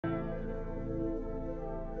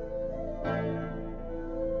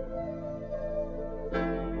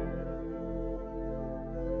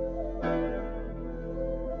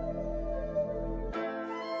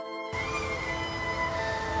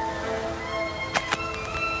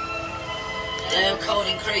Damn,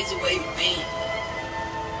 CodeineCrazy, where you been?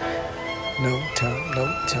 No time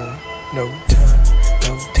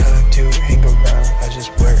to hang around. I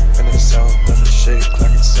just work, finish out another shit,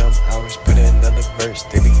 clocking some hours, put in another verse.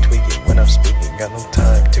 They be tweaking when I'm speaking, got no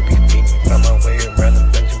time to be feeding. Found my way around the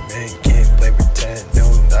Benjamin, can't play pretend. No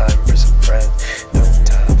time for some friends, no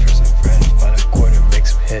time for some friends. Find a quarter, make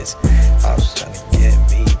some hits. I was trying to get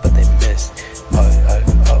me, but they missed.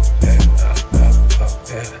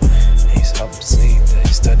 He's up seen, they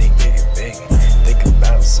study getting big. Think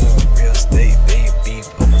about some real estate, baby,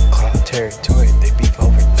 over cloud territory, they beef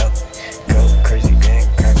over nothing. Go crazy, gang,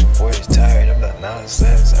 cracking boys, tired of that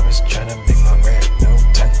nonsense. I'm just trying to make my rent, no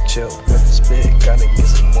time to chill with the spit. Gotta get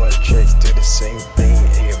some more tricks, do the same thing,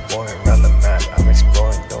 and you're boring around the map. I'm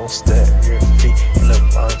exploring, don't step your feet in the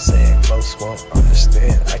line, saying most won't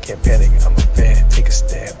understand. I can't panic, I'm a fan, take a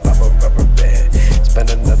stand, pop a rubber band,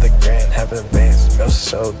 spend another grand, have an advance, no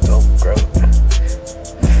show, don't grow.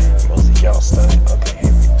 Most of y'all stunned, okay,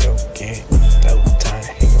 here we go again. No time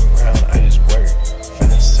to hang around, I just work.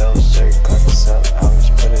 Finna sell shirt, clocking some hours,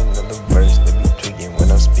 put in another verse. They be tweaking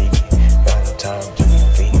when I'm speaking. Got no time to be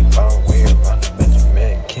feeding, found a way around the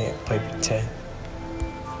Benjamin, can't play pretend.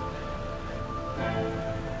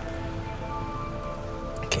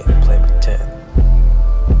 Can't play pretend.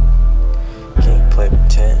 Can't play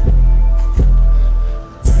pretend.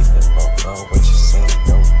 Know what you're saying,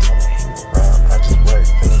 no time to hang around. I just work,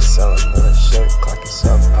 finish sell another shirt, clocking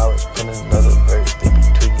some hours, put in another verse. They be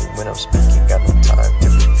tweaking when I'm speaking, got no time to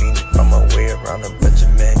be feeding. Found my way around the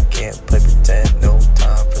Benjamin, can't play pretend. No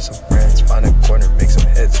time for some friends, find a corner, make some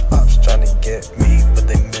hits. Ops trying to get me, but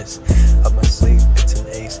they miss. Up my sleeve, it's an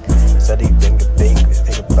ace. Study, think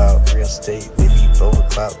about real estate, they be over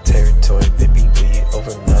cloud terror.